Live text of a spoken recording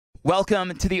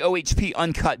Welcome to the OHP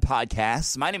Uncut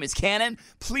Podcast. My name is Kannon.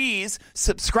 Please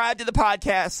subscribe to the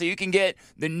podcast so you can get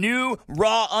the new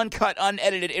raw, uncut,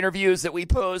 unedited interviews that we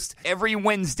post every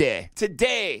Wednesday.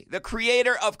 Today, the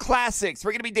creator of classics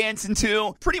we're going to be dancing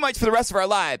to pretty much for the rest of our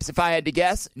lives, if I had to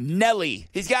guess, Nelly.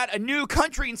 He's got a new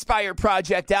country-inspired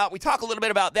project out. We talk a little bit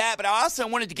about that, but I also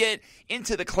wanted to get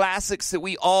into the classics that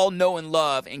we all know and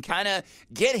love and kind of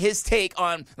get his take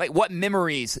on like what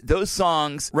memories those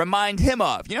songs remind him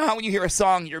of. You know how when you hear a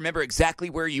song, you remember exactly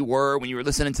where you were when you were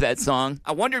listening to that song?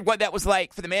 I wondered what that was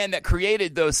like for the man that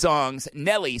created those songs,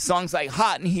 Nelly. Songs like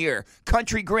Hot in Here,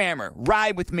 Country Grammar,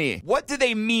 Ride With Me. What do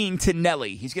they mean to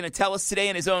Nelly? He's going to tell us today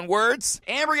in his own words,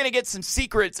 and we're going to get some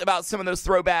secrets about some of those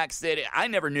throwbacks that I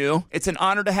never knew. It's an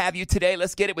honor to have you today.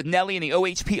 Let's get it with Nelly and the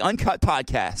OHP Uncut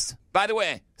Podcast. By the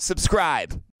way,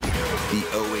 subscribe. The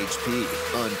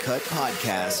OHP Uncut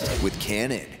Podcast with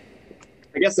Kannon.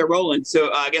 I guess they're rolling, so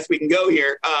I guess we can go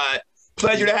here.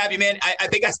 Pleasure to have you, man. I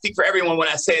think I speak for everyone when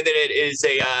I say that it is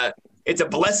it's a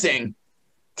blessing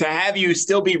to have you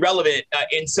still be relevant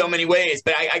in so many ways.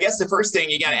 But I guess the first thing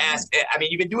you got to ask, I mean,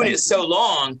 you've been doing it so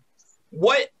long.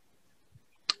 What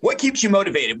keeps you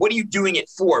motivated? What are you doing it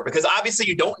for? Because obviously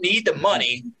you don't need the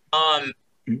money.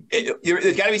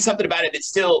 There's got to be something about it that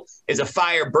still is a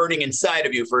fire burning inside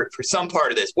of you for some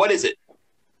part of this. What is it?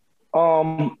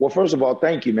 Well, first of all,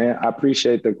 thank you, man. I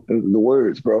appreciate the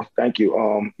words, bro. Thank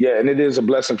you. Yeah, and it is a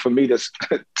blessing for me to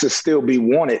still be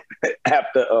wanted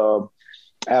after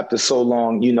so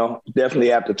long, you know,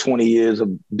 definitely after 20 years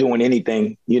of doing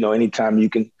anything, you know, anytime you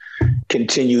can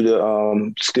continue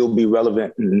to still be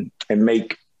relevant and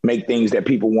make things that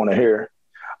people want to hear.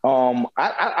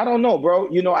 I don't know,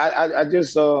 bro. You know, I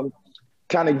just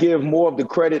kind of give more of the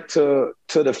credit to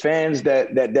the fans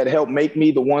that helped make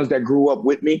me, the ones that grew up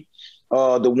with me,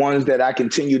 the ones that I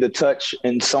continue to touch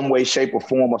in some way, shape, or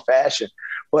form or fashion.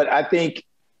 But I think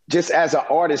just as an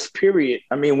artist, period,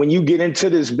 I mean, when you get into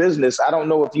this business, I don't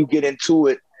know if you get into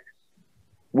it.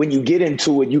 When you get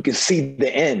into it, you can see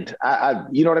the end.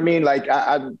 You know what I mean? Like,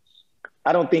 I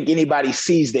don't think anybody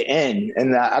sees the end.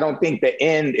 And I don't think the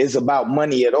end is about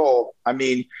money at all. I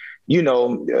mean, you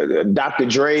know, Dr.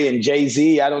 Dre and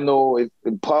Jay-Z, I don't know if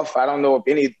Puff, I don't know if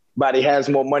anybody has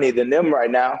more money than them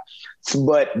right now,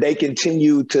 but they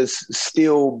continue to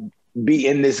still be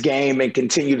in this game and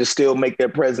continue to still make their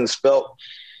presence felt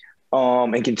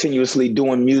and continuously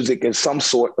doing music in some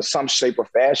sort or some shape or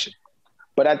fashion.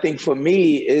 But I think for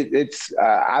me, it's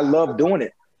I love doing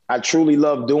it. I truly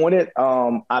love doing it.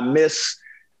 I miss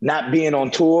not being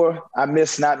on tour. I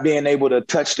miss not being able to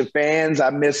touch the fans. I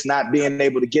miss not being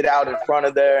able to get out in front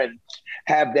of there and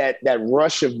have that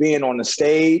rush of being on the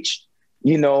stage.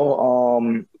 You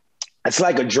know, it's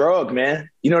like a drug, man.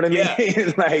 You know what I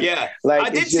mean? Like I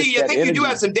did see. I think you do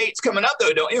have some dates coming up,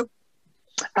 though, don't you?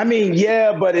 I mean,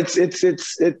 yeah, but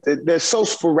they're so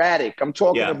sporadic. I'm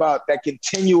talking about that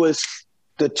continuous,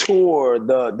 the tour,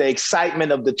 the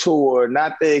excitement of the tour,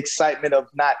 not the excitement of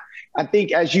not. I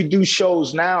think as you do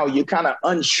shows now, you're kind of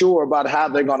unsure about how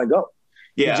they're going to go.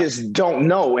 Yeah. You just don't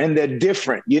know. And they're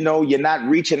different. You know, you're not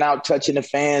reaching out, touching the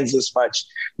fans as much.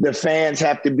 The fans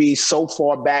have to be so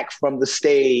far back from the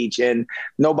stage and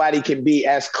nobody can be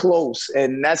as close.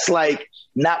 And that's like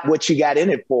not what you got in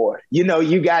it for. You know,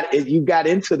 you got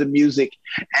into the music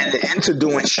and into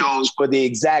doing shows for the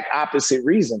exact opposite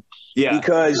reason. Yeah.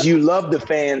 Because you love the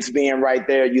fans being right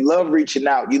there. You love reaching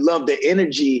out. You love the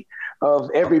energy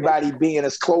of everybody being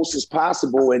as close as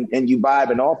possible and you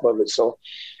vibing off of it. So,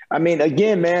 I mean,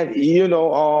 again, man, you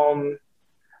know,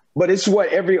 but it's what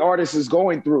every artist is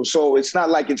going through. So it's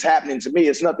not like it's happening to me.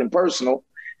 It's nothing personal.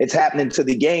 It's happening to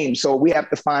the game. So we have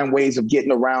to find ways of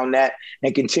getting around that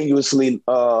and continuously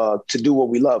to do what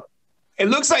we love. It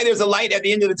looks like there's a light at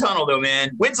the end of the tunnel, though,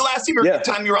 man. When's the last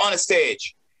time you were on a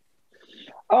stage?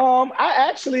 I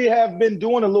actually have been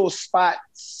doing a little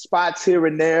spots here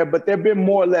and there, but they've been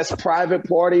more or less private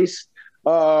parties.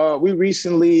 We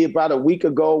recently, about a week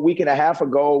and a half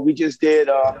ago, we just did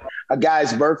a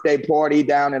guy's birthday party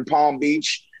down in Palm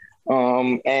Beach.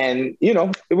 And you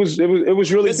know, it was really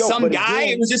dope.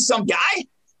 It was just some guy.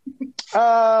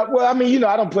 Well, I mean, you know,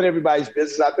 I don't put everybody's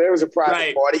business out there. It was a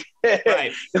private party.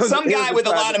 Right. Some guy with a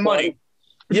lot of money.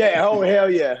 Yeah. Oh, hell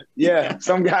yeah. Yeah.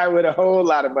 Some guy with a whole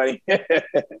lot of money.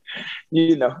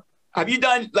 You know. Have you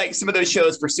done like some of those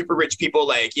shows for super rich people,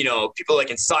 like, you know, people like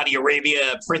in Saudi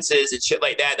Arabia, princes and shit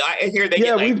like that? I hear they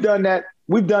get, we've done that.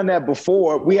 We've done that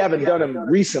before. We haven't done them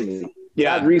recently.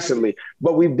 Not recently,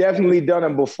 but we've definitely done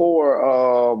them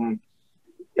before.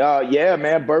 Yeah,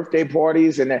 man, birthday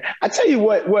parties. And I tell you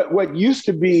what used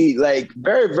to be like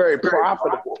very, very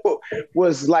profitable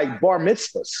was like bar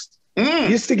mitzvahs.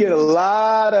 Used to get a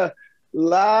lot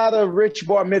of rich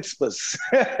bar mitzvahs.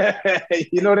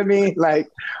 You know what I mean? Like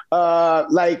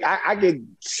I get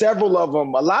several of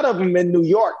them. A lot of them in New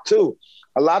York too.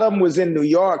 A lot of them was in New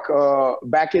York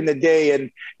back in the day, and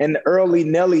in the early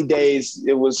Nelly days,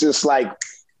 it was just like,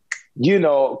 you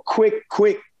know, quick,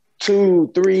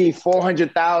 2, 3,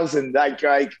 400,000, like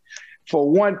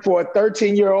for a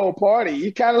 13-year-old party.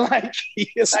 You kind of like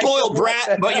spoiled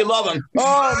brat, but you love them.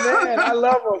 Oh man, I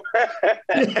love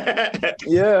them.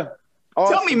 Yeah.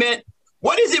 Awesome. Tell me, man,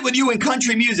 what is it with you in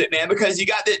country music, man? Because you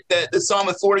got the song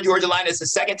with Florida Georgia Line. It's the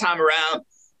second time around,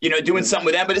 you know, doing something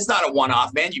with them, but it's not a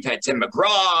one-off, man. You've had Tim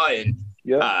McGraw and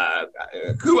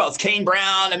who else? Kane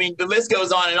Brown. I mean, the list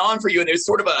goes on and on for you. And there's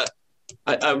sort of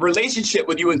a relationship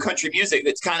with you in country music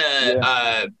that's kind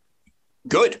of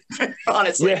good,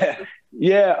 honestly.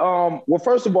 Yeah. Well,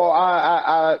 first of all,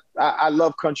 I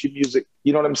love country music.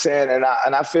 You know what I'm saying? And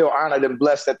I feel honored and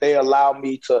blessed that they allow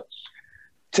me to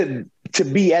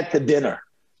be at the dinner,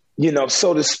 you know,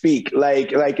 so to speak.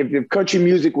 Like if country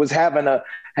music was having a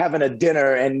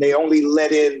dinner and they only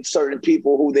let in certain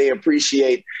people who they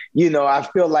appreciate, you know, I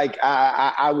feel like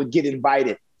I would get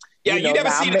invited. Yeah, you never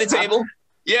seen at the table.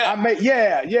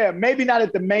 Maybe not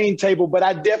at the main table, but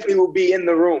I definitely will be in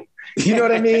the room. You know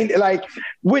what I mean? Like,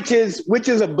 which is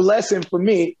a blessing for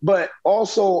me, but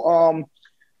also,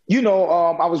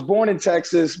 I was born in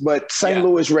Texas, but St.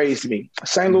 Louis raised me.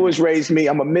 St. Louis raised me.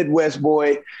 I'm a Midwest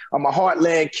boy. I'm a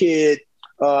heartland kid,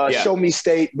 show me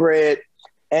state bred.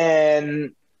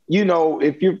 And, you know,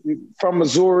 if you're from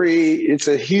Missouri, it's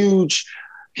a huge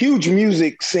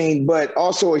music scene, but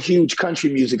also a huge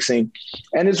country music scene.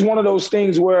 And it's one of those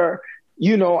things where,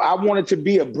 you know, I wanted to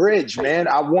be a bridge, man.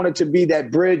 I wanted to be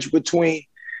that bridge between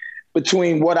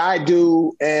what I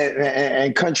do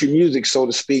and country music, so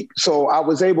to speak. So I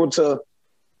was able to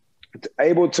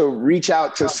reach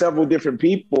out to several different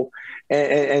people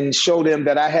and show them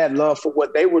that I had love for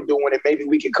what they were doing, and maybe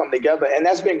we could come together. And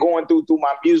that's been going through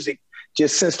my music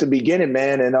just since the beginning,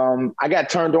 man. And I got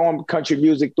turned on country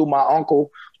music through my uncle,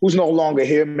 who's no longer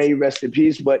here, may he rest in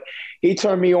peace, but he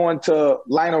turned me on to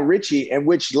Lionel Richie, and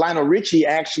which Lionel Richie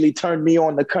actually turned me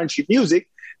on to country music,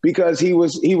 because he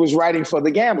was writing for The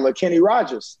Gambler, Kenny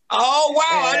Rogers. Oh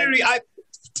wow! I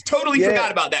totally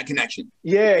forgot about that connection.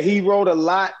 Yeah, he wrote a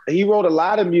lot. He wrote a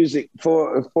lot of music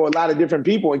for a lot of different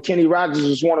people, and Kenny Rogers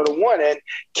was one of the one. And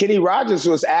Kenny Rogers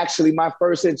was actually my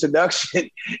first introduction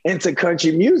into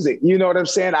country music. You know what I'm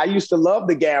saying? I used to love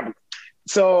The Gambler.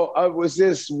 So it was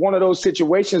just one of those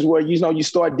situations where, you know, you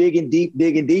start digging deep.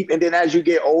 And then as you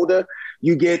get older,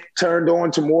 you get turned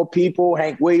on to more people,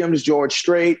 Hank Williams, George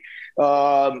Strait,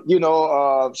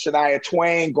 Shania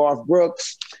Twain, Garth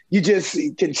Brooks. You just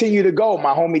continue to go.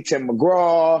 My homie Tim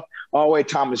McGraw, all the way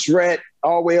Thomas Rhett,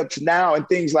 all the way up to now, and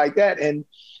things like that.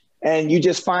 And you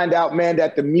just find out, man,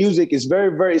 that the music is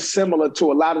very, very similar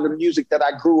to a lot of the music that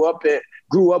I grew up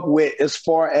with, as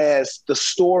far as the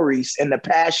stories and the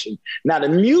passion. Now, the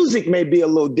music may be a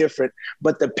little different,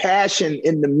 but the passion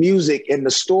in the music and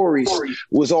the stories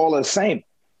was all the same.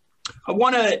 I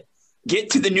want to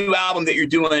get to the new album that you're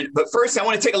doing, but first I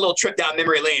want to take a little trip down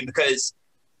memory lane, because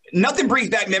nothing brings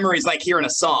back memories like hearing a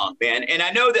song, man. And I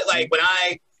know that, like, when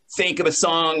I think of a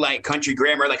song like Country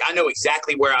Grammar, like, I know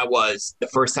exactly where I was the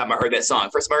first time I heard that song.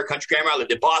 First time I heard Country Grammar, I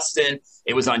lived in Boston.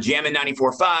 It was on Jammin'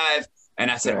 94.5. And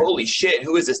I said, holy shit,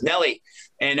 who is this Nelly?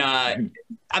 And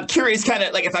I'm curious, kind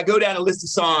of like, if I go down a list of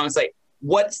songs, like,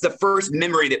 what's the first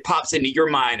memory that pops into your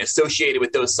mind associated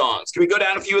with those songs? Can we go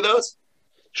down a few of those?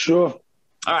 Sure.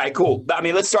 All right, cool. I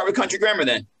mean, let's start with Country Grammar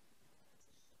then.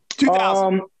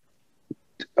 2000.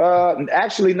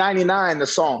 Actually, 99, the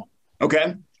song.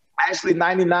 Okay. Actually,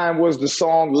 99 was the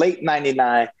song, late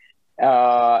 99.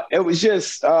 It was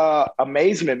just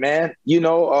amazement, man. You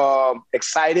know,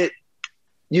 excited.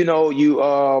 You know,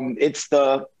 it's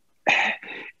the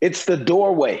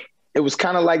doorway. It was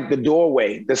kind of like the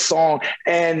doorway, the song.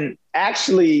 And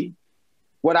actually,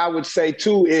 what I would say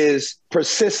too is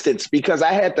persistence, because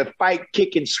I had to fight,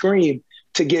 kick, and scream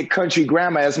to get Country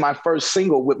Grammar as my first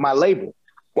single with my label.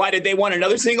 Why did they want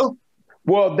another single?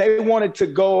 Well, they wanted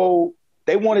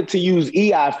to use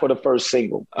EI for the first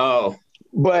single. Oh.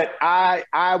 But I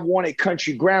wanted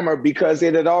Country Grammar because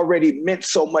it had already meant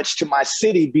so much to my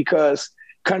city, because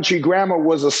Country Grammar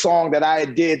was a song that I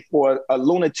did for a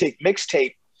Lunatic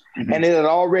mixtape, and it had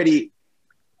already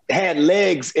had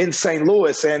legs in St.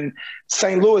 Louis. And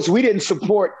St. Louis, we didn't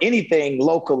support anything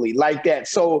locally like that.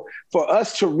 So for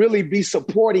us to really be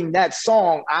supporting that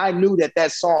song, I knew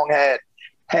that song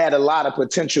had a lot of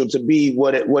potential to be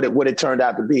what it turned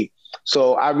out to be.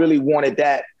 So I really wanted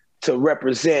that to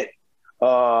represent,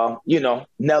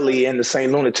 Nelly and the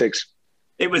St. Lunatics.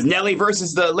 It was Nelly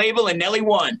versus the label, and Nelly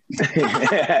won.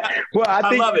 Well, I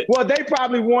think, love it. Well, they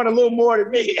probably won a little more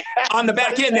than me. On the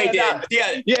back end, they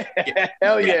did. Yeah.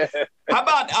 Hell yeah. How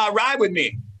about Ride With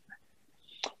Me?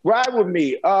 Ride With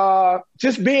Me.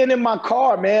 Just being in my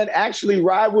car, man. Actually,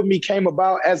 Ride With Me came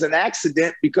about as an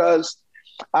accident because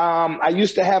I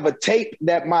used to have a tape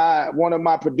that one of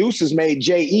my producers made,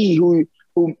 J.E., who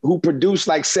produced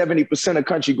like 70% of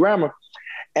Country Grammar.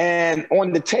 And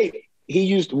on the tape,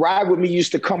 Ride With Me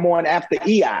used to come on after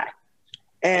EI.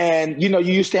 And, you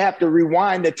used to have to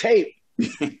rewind the tape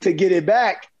to get it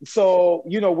back. So,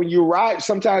 when you ride,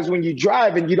 sometimes when you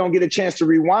drive and you don't get a chance to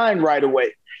rewind right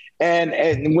away.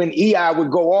 And when EI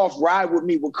would go off, Ride With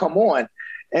Me would come on.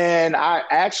 And I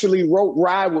actually wrote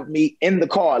Ride With Me in the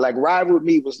car. Like Ride With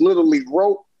Me was literally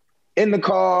wrote in the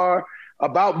car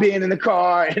about being in the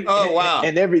car and, oh, wow.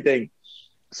 and everything.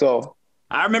 So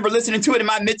I remember listening to it in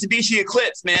my Mitsubishi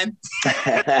Eclipse, man.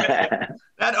 That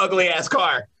ugly ass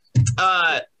car.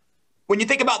 When you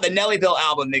think about the Nellyville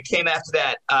album that came after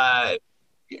that,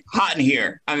 Hot in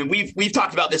Here. I mean, we've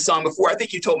talked about this song before. I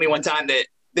think you told me one time that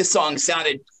this song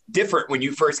sounded different when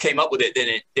you first came up with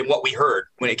it than what we heard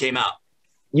when it came out.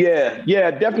 Yeah,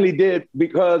 definitely did,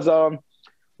 because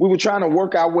we were trying to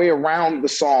work our way around the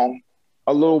song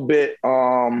a little bit,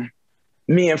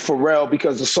 me and Pharrell,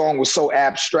 because the song was so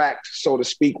abstract, so to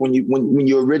speak, when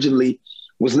you originally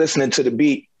was listening to the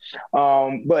beat.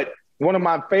 But one of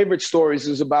my favorite stories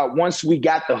is about once we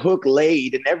got the hook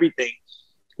laid and everything,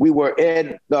 we were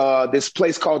in this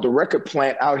place called the Record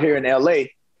Plant out here in LA,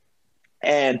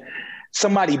 and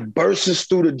somebody bursts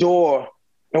through the door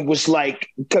and was like,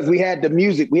 because we had the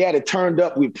music, we had it turned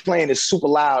up, we were playing it super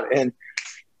loud, and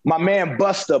my man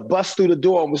Buster bust through the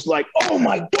door and was like, "Oh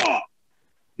my God,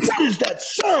 what is that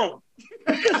sound?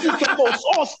 This is the most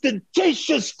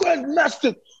ostentatious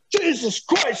Grandmaster. Jesus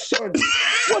Christ, son.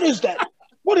 What is that?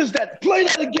 What is that? Play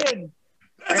that again."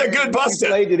 That's a good Buster.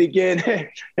 We played it again,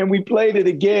 and we played it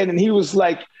again, and he was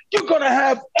like, "You're going to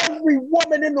have every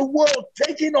woman in the world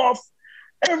taking off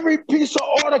every piece of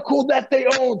article that they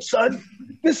own, son.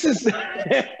 This is..."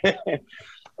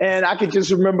 And I could just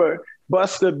remember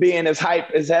Buster being as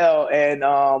hype as hell,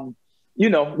 and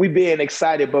we being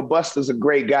excited. But Buster's a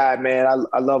great guy, man.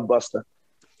 I love Buster.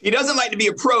 He doesn't like to be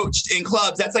approached in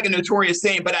clubs. That's like a notorious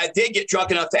thing. But I did get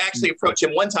drunk enough to actually approach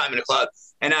him one time in a club,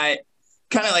 and I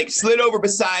kind of like slid over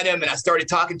beside him and I started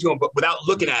talking to him, but without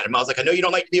looking at him. I was like, "I know you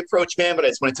don't like to be approached, man, but I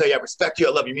just want to tell you I respect you.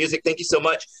 I love your music. Thank you so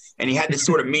much." And he had this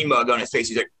sort of mean mug on his face.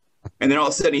 He's like, and then all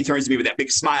of a sudden he turns to me with that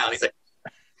big smile. And he's like,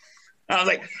 and I was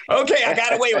like, "Okay, I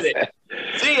got away with it.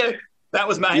 See ya." That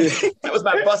was my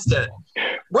Buster.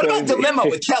 What about Dilemma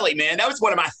with Kelly, man? That was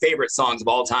one of my favorite songs of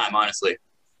all time, honestly.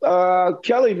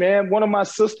 Kelly, man, one of my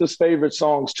sister's favorite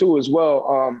songs too, as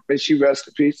well. May she rest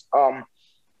in peace.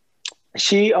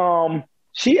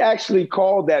 She actually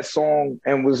called that song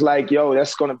and was like, "Yo,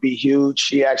 that's going to be huge."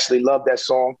 She actually loved that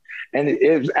song. And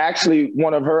it was actually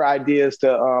one of her ideas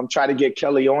to try to get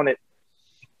Kelly on it,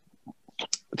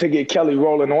 to get Kelly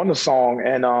rolling on the song.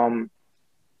 And,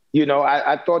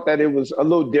 I thought that it was a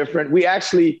little different. We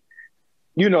actually,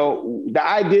 the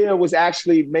idea was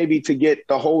actually maybe to get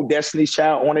the whole Destiny's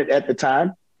Child on it at the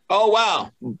time. Oh,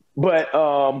 wow. But,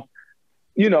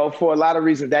 for a lot of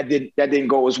reasons that didn't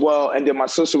go as well. And then my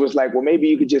sister was like, "Well, maybe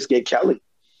you could just get Kelly."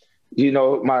 We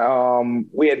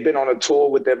had been on a tour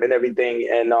with them and everything.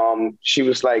 And she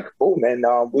was like, "Oh man,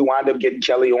 we wound up getting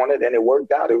Kelly on it and it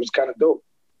worked out." It was kind of dope.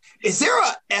 Is there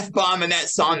a F-bomb in that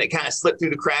song that kind of slipped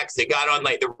through the cracks that got on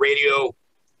like the radio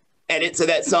edits of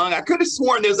that song? I could have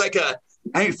sworn there was like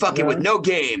 "I ain't fucking with no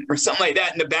game" or something like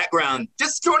that in the background.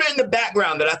 Just sort of in the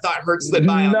background that I thought heard slip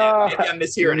by on that. Maybe I'm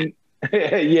mishearing it.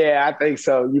 Yeah, I think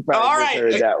so. You probably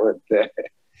misheard that one.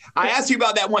 I asked you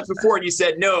about that once before and you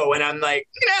said no. And I'm like,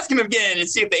 you can ask him again and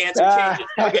see if the answer changes.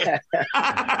 Okay.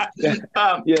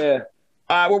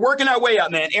 Yeah. We're working our way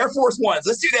up, man. Air Force Ones.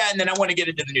 Let's do that. And then I want to get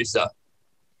into the new stuff.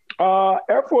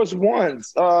 Air Force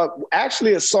Ones.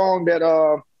 Actually a song that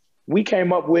we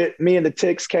came up with, me and the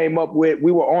Ticks came up with.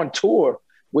 We were on tour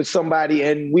with somebody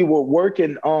and we were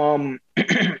working.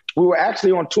 We were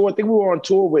actually on tour. I think we were on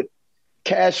tour with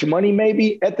Cash Money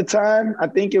maybe at the time. I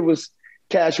think it was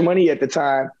Cash Money at the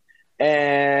time.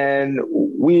 And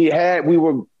we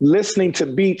were listening to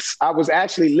beats. I was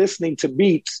actually listening to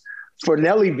beats for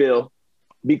Nellyville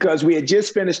because we had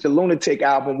just finished the Lunatic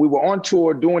album. We were on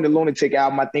tour doing the Lunatic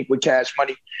album, I think, with Cash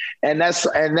Money. And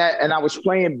I was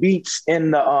playing beats in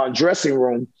the dressing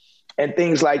room and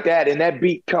things like that. And that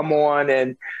beat come on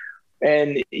and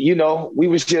we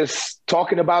was just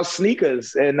talking about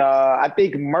sneakers. And I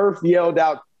think Murph yelled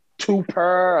out 2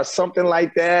 per or something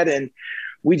like that. And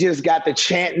we just got the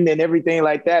chanting and everything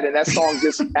like that. And that song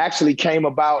just actually came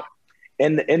about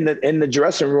in the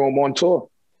dressing room on tour.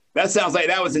 That sounds like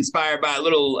that was inspired by a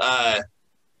little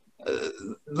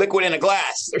liquid in a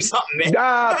glass or something,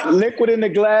 man. Liquid in the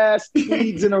glass,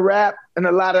 seeds in a rap, and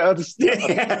a lot of other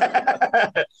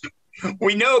stuff.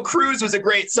 We know Cruise was a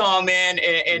great song, man.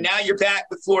 And now you're back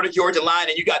with Florida Georgia Line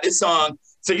and you got this song.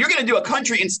 So you're going to do a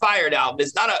country inspired album.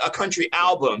 It's not a country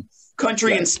album,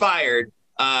 country inspired.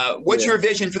 What's your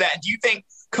vision for that? Do you think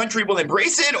country will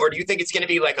embrace it, or do you think it's going to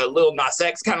be like a little Nas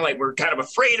X, kind of like we're kind of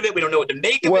afraid of it, we don't know what to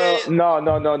make of it? No.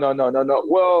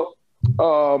 Well,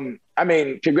 I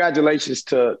mean, congratulations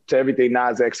to everything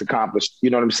Nas X accomplished. You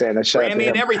know what I'm saying? Grammy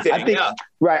and everything. I think,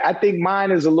 right. I think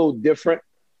mine is a little different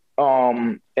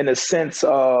in the sense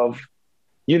of,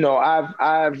 you know,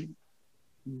 I've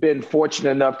been fortunate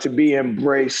enough to be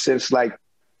embraced since like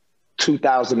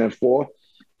 2004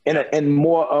 in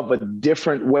more of a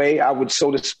different way, I would,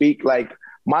 so to speak. Like,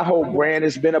 my whole brand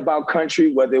has been about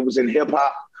country, whether it was in hip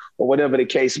hop or whatever the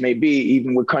case may be,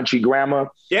 even with country grammar,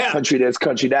 country this,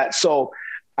 country that. So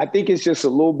I think it's just a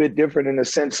little bit different in the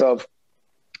sense of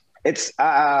it's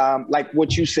like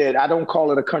what you said. I don't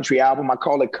call it a country album. I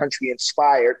call it country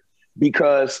inspired,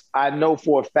 because I know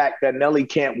for a fact that Nelly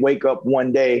can't wake up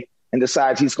one day and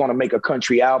decides he's going to make a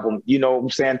country album. You know what I'm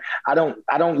saying? I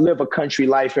don't live a country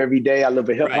life every day. I live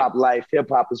a hip hop life. Hip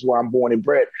hop is where I'm born and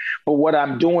bred. But what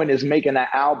I'm doing is making an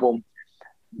album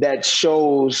that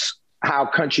shows how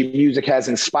country music has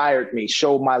inspired me,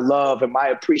 show my love and my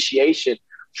appreciation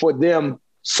for them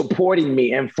supporting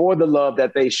me and for the love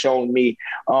that they've shown me,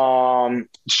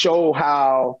 show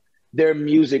how their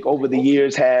music over the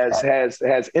years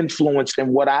has influenced in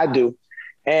what I do.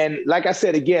 And like I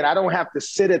said, again, I don't have to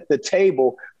sit at the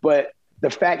table, but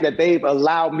the fact that they've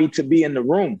allowed me to be in the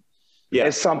room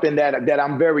is something that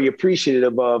I'm very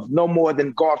appreciative of. No more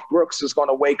than Garth Brooks is going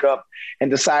to wake up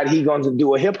and decide he's going to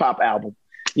do a hip hop album.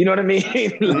 You know what I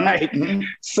mean?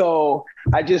 So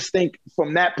I just think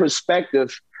from that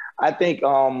perspective, I think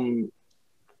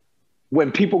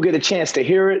when people get a chance to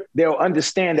hear it, they'll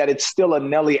understand that it's still a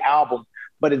Nelly album.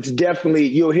 But it's definitely,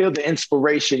 you'll hear the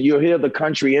inspiration, you'll hear the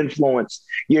country influence,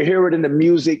 you'll hear it in the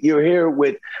music, you'll hear it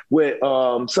with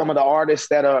some of the artists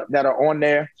that are on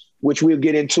there, which we'll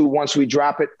get into once we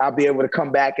drop it. I'll be able to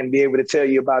come back and be able to tell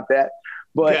you about that.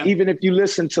 But even if you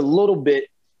listen to a little bit,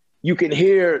 you can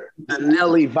hear the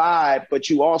Nelly vibe, but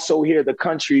you also hear the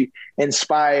country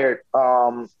inspired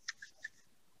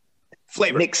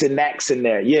flavor, nicks and knacks in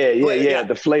there. Yeah,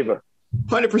 the flavor.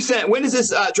 100%. When is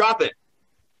this dropping?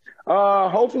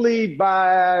 Hopefully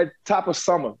by top of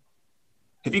summer.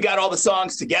 Have you got all the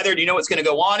songs together? Do you know what's going to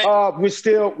go on it?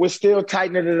 We're still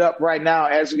tightening it up right now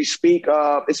as we speak.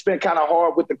 It's been kind of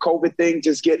hard with the COVID thing,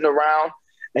 just getting around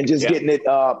and just getting it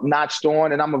notched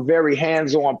on. And I'm a very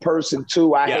hands-on person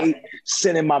too. I hate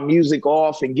sending my music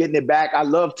off and getting it back. I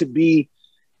love to be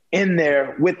in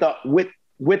there with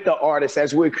the artist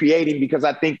as we're creating, because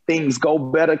I think things go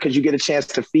better because you get a chance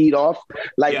to feed off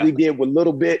like we did with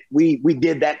Little Bit. We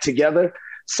did that together.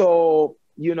 So,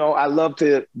 you know, I love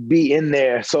to be in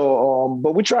there. So,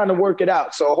 but we're trying to work it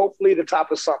out. So hopefully the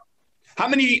top of something. How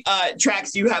many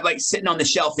tracks do you have like sitting on the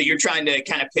shelf that you're trying to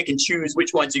kind of pick and choose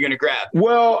which ones you're going to grab?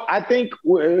 Well, I think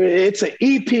it's an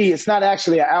EP. It's not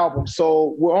actually an album.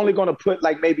 So we're only going to put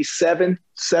like maybe seven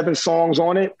songs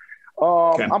on it.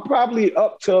 I'm probably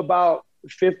up to about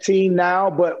 15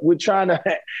 now, but we're trying to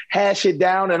hash it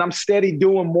down, and I'm steady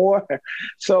doing more.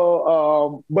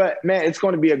 So, but man, it's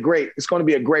going to be a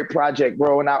great project,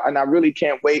 bro. And I really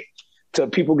can't wait till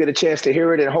people get a chance to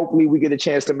hear it. And hopefully we get a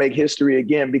chance to make history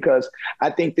again, because I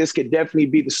think this could definitely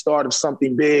be the start of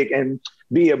something big and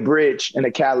be a bridge and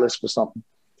a catalyst for something.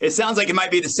 It sounds like it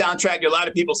might be the soundtrack to a lot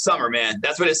of people's summer, man.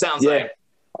 That's what it sounds like.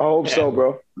 I hope so,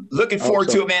 bro. Looking forward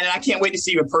to it, man. And I can't wait to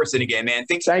see you in person again, man.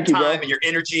 Thanks for your time and your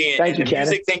energy and the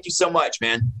music. Thank you so much,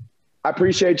 man. I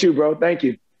appreciate you, bro. Thank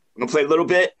you. I'm going to play a little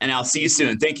bit, and I'll see you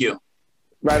soon. Thank you.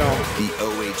 Right on. The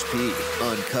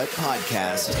OHP Uncut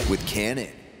Podcast with Kannon.